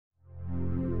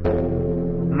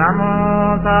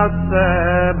Namo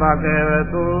tassa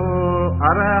bhagavatu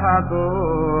arahato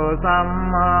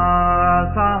samma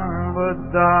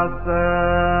sambuddhassa.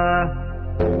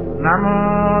 Namo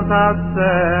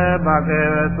tassa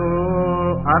bhagavatu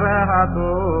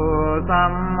arahato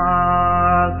samma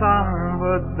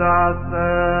sambuddhassa.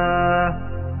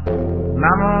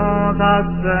 Namo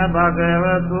tassa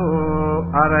bhagavatu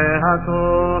arahato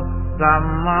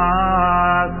samma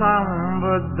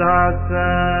sambuddhassa.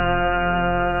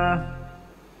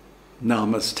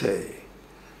 Namaste.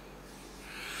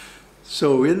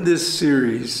 So in this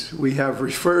series, we have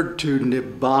referred to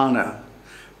Nibbāna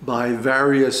by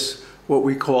various what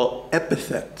we call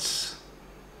epithets,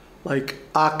 like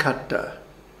akata,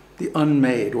 the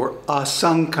unmade, or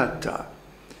asaṅkhata,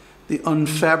 the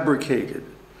unfabricated,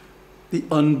 the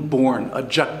unborn,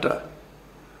 ajata.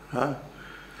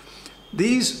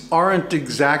 These aren't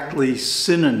exactly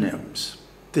synonyms.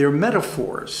 They're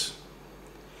metaphors.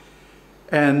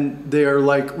 And they're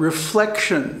like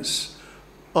reflections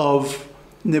of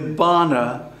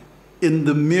Nibbāna in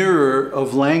the mirror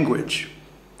of language.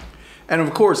 And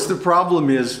of course, the problem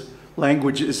is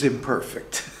language is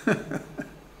imperfect.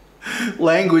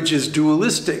 Language is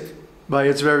dualistic by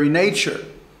its very nature,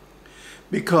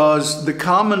 because the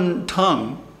common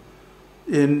tongue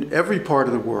in every part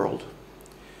of the world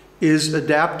is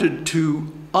adapted to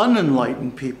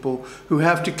unenlightened people who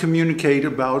have to communicate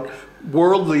about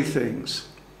worldly things.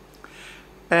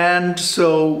 And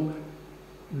so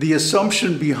the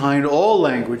assumption behind all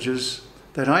languages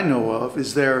that I know of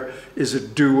is there is a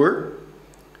doer,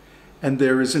 and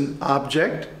there is an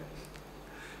object,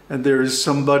 and there is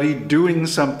somebody doing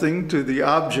something to the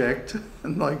object,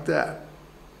 and like that.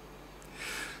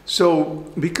 So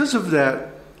because of that,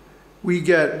 we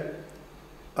get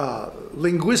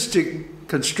linguistic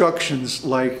constructions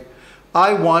like,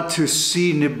 I want to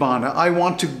see Nibbāna, I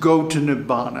want to go to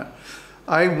Nibbāna,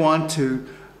 I want to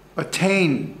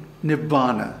attain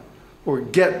Nibbāna, or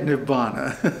get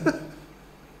Nibbāna,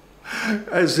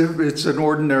 as if it's an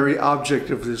ordinary object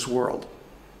of this world.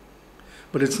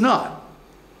 But it's not.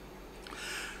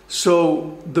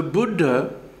 So the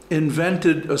Buddha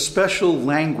invented a special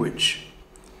language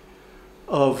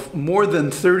of more than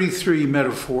 33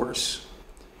 metaphors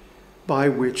by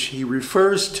which he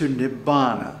refers to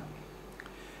Nibbāna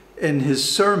in his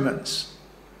sermons.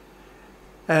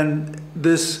 And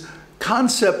this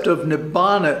concept of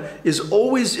Nibbāna is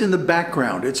always in the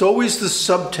background. It's always the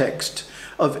subtext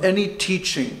of any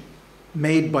teaching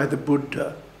made by the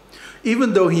Buddha.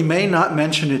 Even though he may not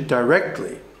mention it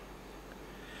directly,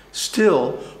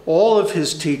 still, all of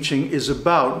his teaching is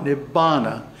about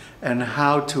Nibbāna and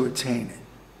how to attain it.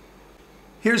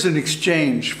 Here's an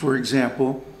exchange, for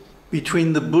example,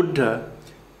 between the Buddha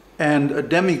and a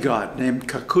demigod named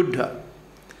Kakudha.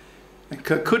 And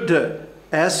Kakudha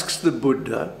asks the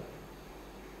Buddha,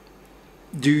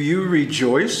 "Do you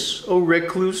rejoice, O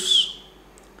recluse?"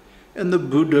 And the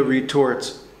Buddha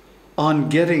retorts, "On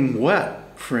getting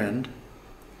what, friend?"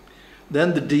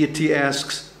 Then the deity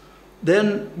asks,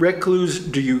 "Then, recluse,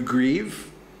 do you grieve?"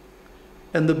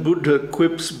 And the Buddha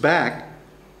quips back,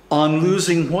 "On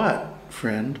losing what,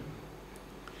 friend?"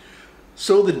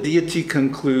 So the deity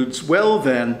concludes, "Well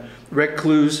then,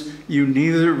 recluse, you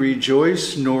neither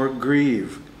rejoice nor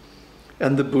grieve."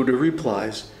 And the Buddha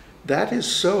replies, "That is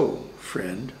so,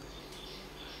 friend."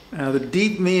 Now the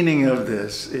deep meaning of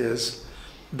this is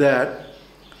that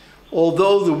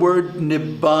although the word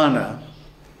Nibbāna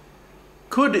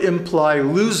could imply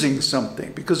losing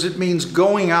something, because it means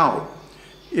going out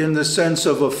in the sense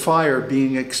of a fire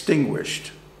being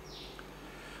extinguished,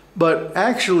 but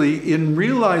actually in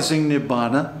realizing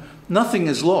Nibbāna, nothing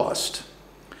is lost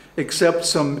except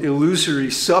some illusory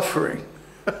suffering.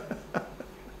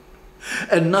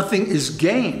 And nothing is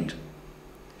gained,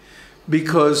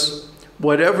 because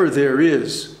whatever there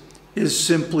is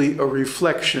simply a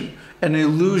reflection, an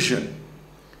illusion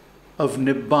of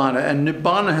Nibbāna. And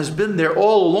Nibbāna has been there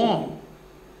all along.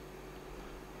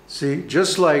 See,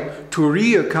 just like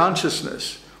Turiya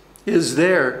consciousness is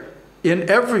there in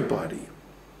everybody,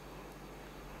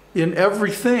 in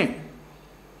everything.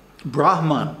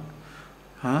 Brahman.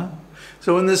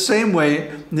 So in the same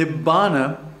way,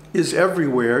 Nibbāna is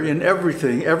everywhere, in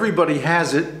everything. Everybody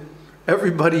has it.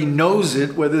 Everybody knows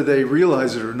it, whether they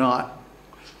realize it or not.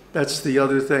 That's the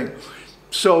other thing.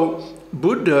 So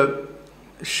Buddha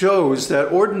shows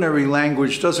that ordinary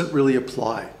language doesn't really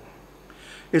apply.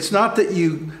 It's not that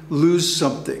you lose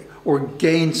something or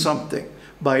gain something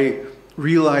by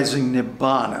realizing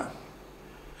Nibbāna.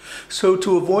 So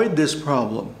to avoid this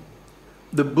problem,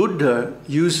 the Buddha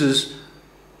uses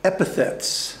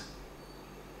epithets.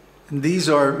 These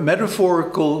are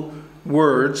metaphorical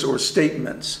words or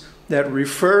statements that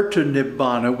refer to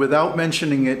Nibbāna without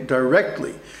mentioning it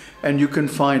directly. And you can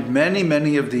find many,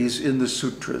 many of these in the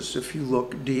sutras if you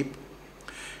look deep.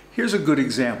 Here's a good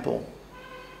example.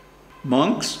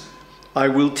 Monks, I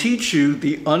will teach you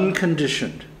the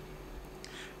unconditioned.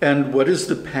 And what is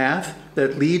the path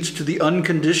that leads to the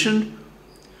unconditioned?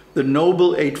 The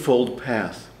Noble Eightfold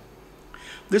Path.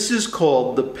 This is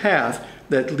called the path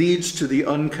that leads to the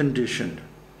unconditioned.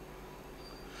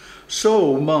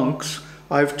 So, monks,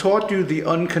 I've taught you the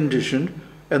unconditioned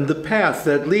and the path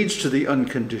that leads to the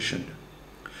unconditioned.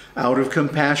 Out of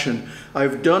compassion,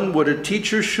 I've done what a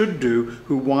teacher should do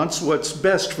who wants what's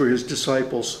best for his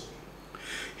disciples.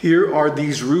 Here are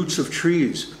these roots of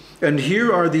trees, and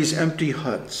here are these empty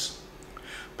huts.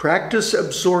 Practice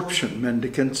absorption,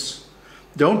 mendicants.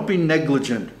 Don't be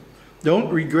negligent. Don't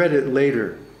regret it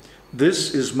later.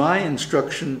 This is my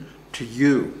instruction to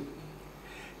you.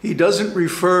 He doesn't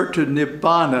refer to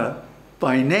Nibbāna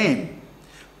by name,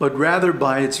 but rather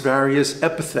by its various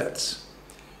epithets.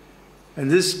 And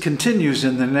this continues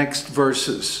in the next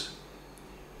verses.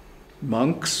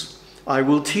 Monks, I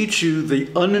will teach you the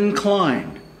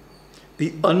uninclined,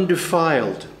 the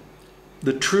undefiled,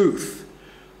 the truth,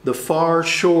 the far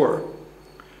shore,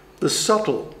 the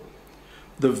subtle,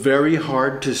 the very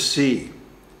hard to see,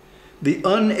 the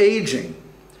unaging,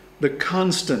 the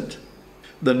constant,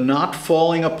 the not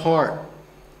falling apart,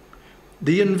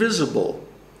 the invisible,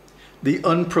 the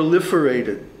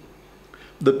unproliferated,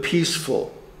 the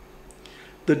peaceful,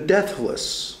 the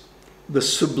deathless, the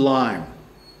sublime,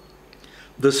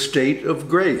 the state of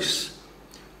grace,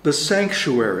 the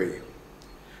sanctuary,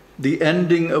 the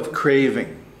ending of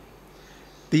craving,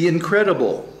 the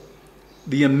incredible,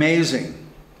 the amazing,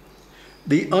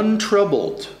 the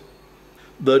untroubled,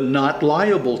 the not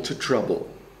liable to trouble,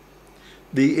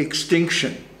 the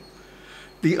extinction,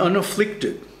 the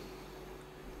unafflicted,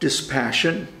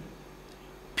 dispassion,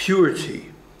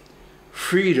 purity,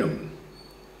 freedom,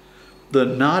 the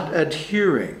not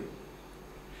adhering,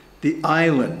 the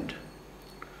island,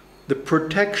 the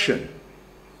protection,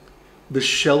 the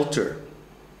shelter,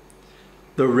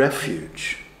 the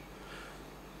refuge.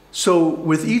 So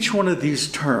with each one of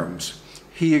these terms,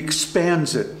 he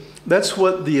expands it. That's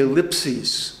what the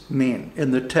ellipses mean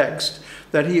in the text,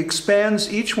 that he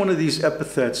expands each one of these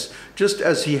epithets just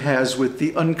as he has with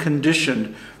the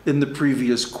unconditioned in the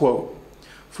previous quote.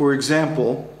 For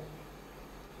example,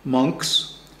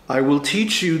 monks, I will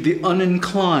teach you the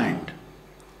uninclined.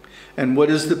 And what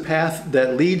is the path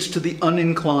that leads to the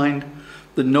uninclined?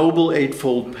 The Noble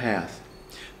Eightfold Path.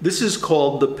 This is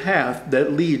called the path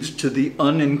that leads to the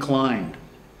uninclined.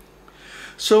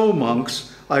 So,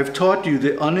 monks, I've taught you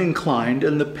the uninclined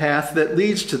and the path that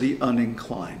leads to the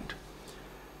uninclined,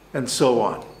 and so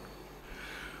on.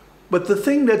 But the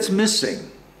thing that's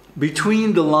missing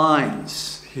between the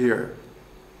lines here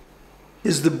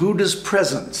is the Buddha's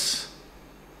presence,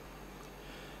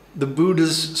 the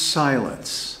Buddha's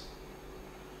silence,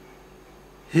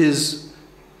 his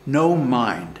no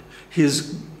mind,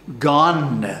 his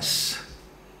goneness.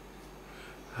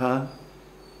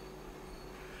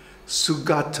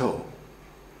 Sugato.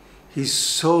 He's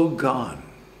so gone.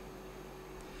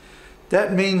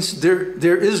 That means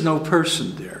there is no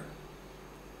person there.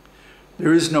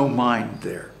 There is no mind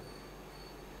there.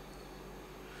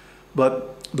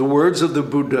 But the words of the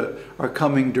Buddha are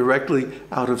coming directly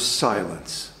out of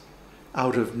silence,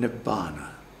 out of Nibbāna.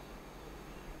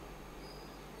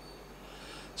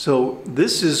 So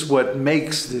this is what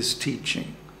makes this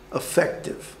teaching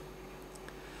effective.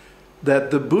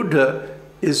 That the Buddha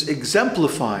is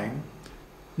exemplifying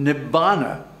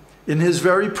Nibbāna in his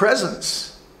very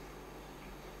presence,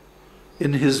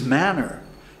 in his manner,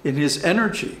 in his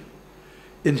energy,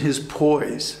 in his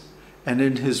poise, and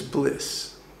in his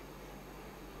bliss.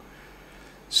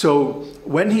 So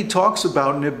when he talks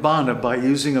about Nibbāna by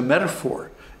using a metaphor,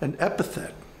 an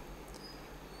epithet,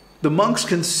 the monks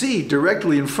can see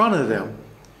directly in front of them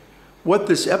what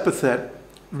this epithet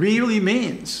really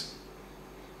means.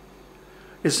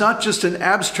 It's not just an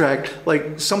abstract,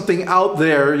 like something out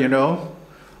there, you know.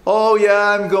 Oh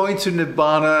yeah, I'm going to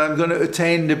Nibbāna, I'm going to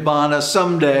attain Nibbāna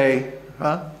someday.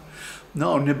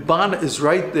 No, Nibbāna is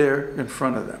right there in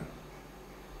front of them.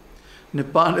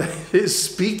 Nibbāna is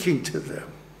speaking to them.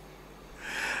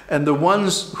 And the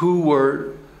ones who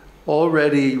were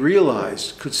already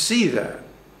realized could see that.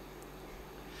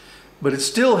 But it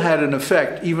still had an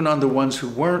effect even on the ones who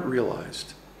weren't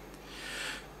realized.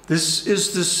 This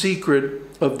is the secret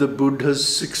of the Buddha's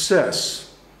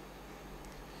success.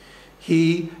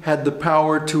 He had the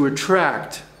power to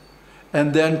attract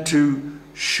and then to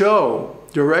show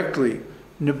directly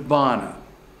Nibbāna.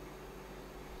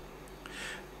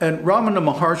 And Ramana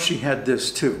Maharshi had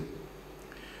this too.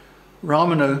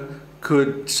 Ramana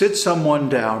could sit someone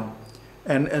down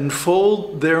and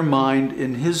enfold their mind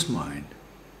in his mind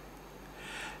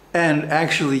and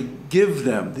actually give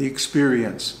them the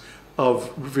experience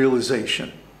of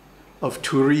realization, of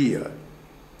turiya,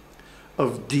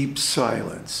 of deep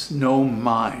silence, no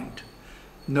mind,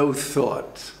 no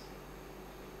thought.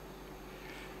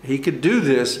 He could do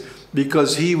this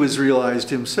because he was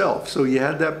realized himself, so he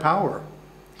had that power.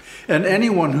 And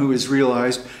anyone who is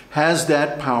realized has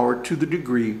that power to the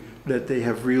degree that they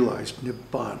have realized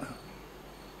Nibbāna.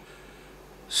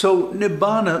 So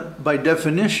Nibbāna, by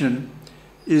definition,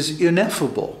 is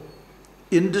ineffable,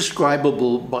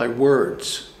 indescribable by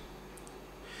words.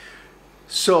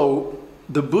 So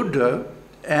the Buddha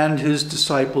and his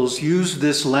disciples use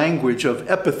this language of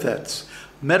epithets,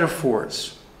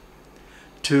 metaphors,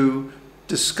 to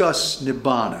discuss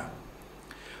Nibbāna.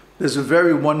 There's a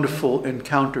very wonderful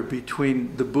encounter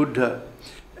between the Buddha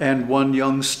and one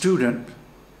young student,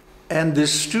 and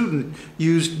this student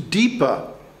used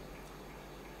Dīpa,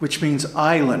 which means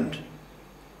island,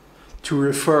 to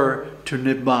refer to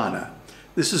Nibbāna.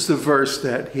 This is the verse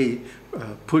that he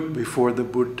put before the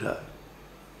Buddha.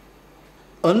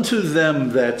 Unto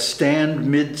them that stand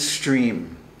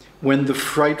midstream, when the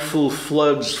frightful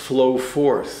floods flow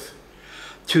forth,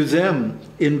 to them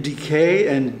in decay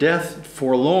and death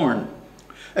forlorn,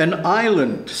 an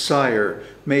island, sire,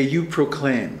 may you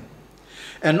proclaim,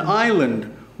 an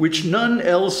island which none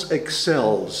else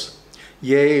excels.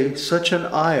 Yea, such an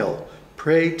isle,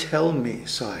 pray tell me,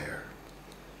 sire.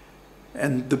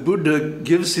 And the Buddha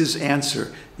gives his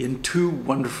answer in two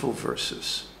wonderful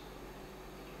verses.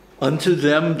 Unto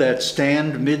them that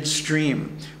stand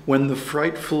midstream, when the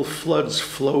frightful floods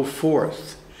flow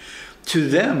forth, to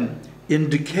them in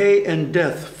decay and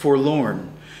death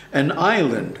forlorn, an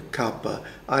island, kappa,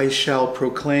 I shall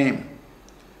proclaim.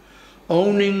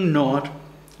 Owning naught,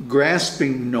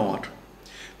 grasping naught,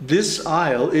 this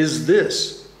isle is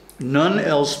this, none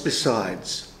else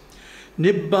besides.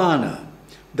 Nibbāna,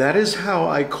 that is how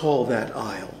I call that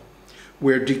isle,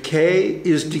 where decay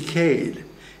is decayed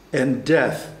and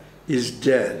death is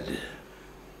dead.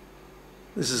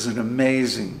 This is an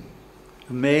amazing,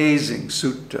 amazing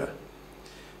sutta.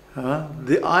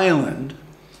 The island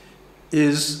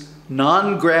is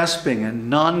non-grasping and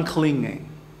non-clinging.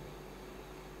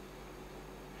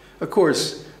 Of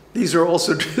course, these are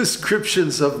also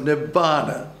descriptions of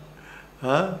Nibbāna.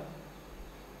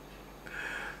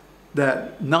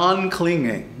 That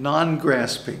non-clinging,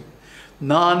 non-grasping,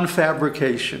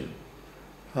 non-fabrication,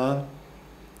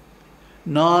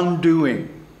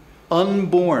 non-doing,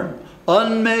 unborn,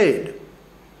 unmade,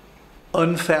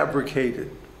 unfabricated.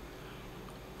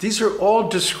 These are all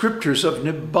descriptors of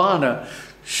Nibbāna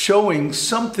showing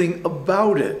something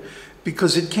about it,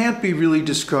 because it can't be really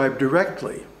described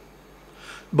directly.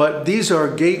 But these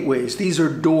are gateways, these are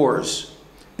doors,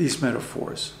 these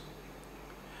metaphors,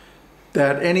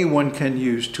 that anyone can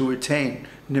use to attain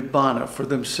Nibbāna for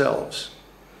themselves.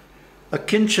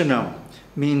 Akinchanam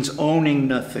means owning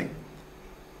nothing.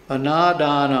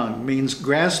 Anādānam means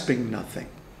grasping nothing.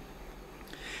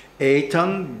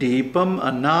 Etang dīpam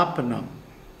anapanam.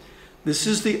 This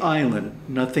is the island,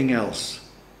 nothing else.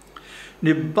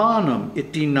 Nibbānam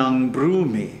itinang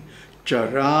brūmi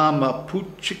jarama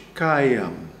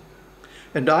puchikayam.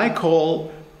 And I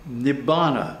call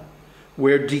Nibbāna,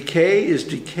 where decay is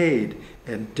decayed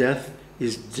and death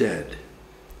is dead.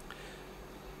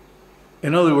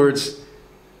 In other words,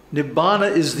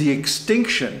 Nibbāna is the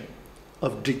extinction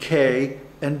of decay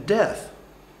and death.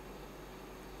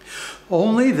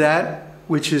 Only that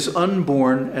which is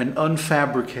unborn and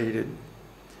unfabricated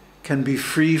can be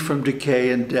free from decay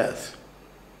and death.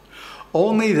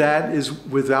 Only that is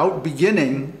without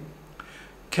beginning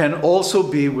can also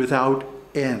be without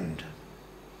end.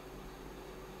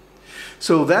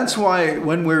 So that's why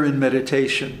when we're in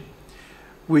meditation,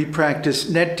 we practice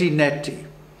neti.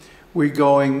 We're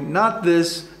going, not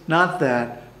this, not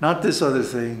that, not this other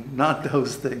thing, not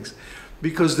those things,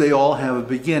 because they all have a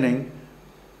beginning,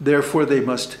 therefore they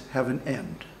must have an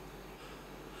end.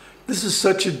 This is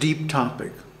such a deep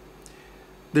topic.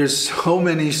 There's so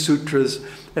many sutras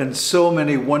and so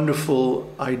many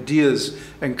wonderful ideas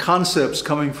and concepts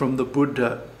coming from the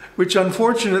Buddha, which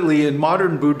unfortunately in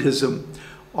modern Buddhism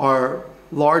are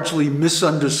largely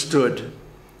misunderstood.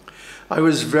 I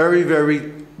was very, very,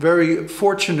 very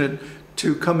fortunate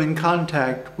to come in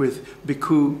contact with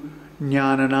Bhikkhu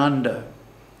Jnanananda,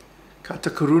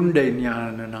 Katakurunde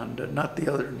Jnanananda, not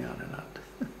the other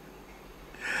Jnanananda.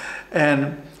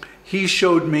 And He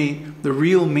showed me the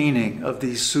real meaning of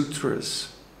these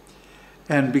sutras.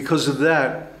 And because of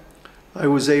that, I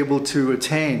was able to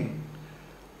attain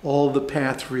all the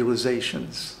path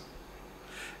realizations.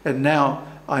 And now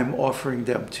I'm offering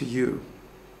them to you.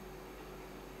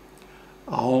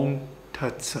 Aum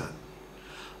Tat Sat.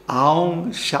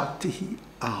 Aum Shakti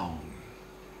Aum.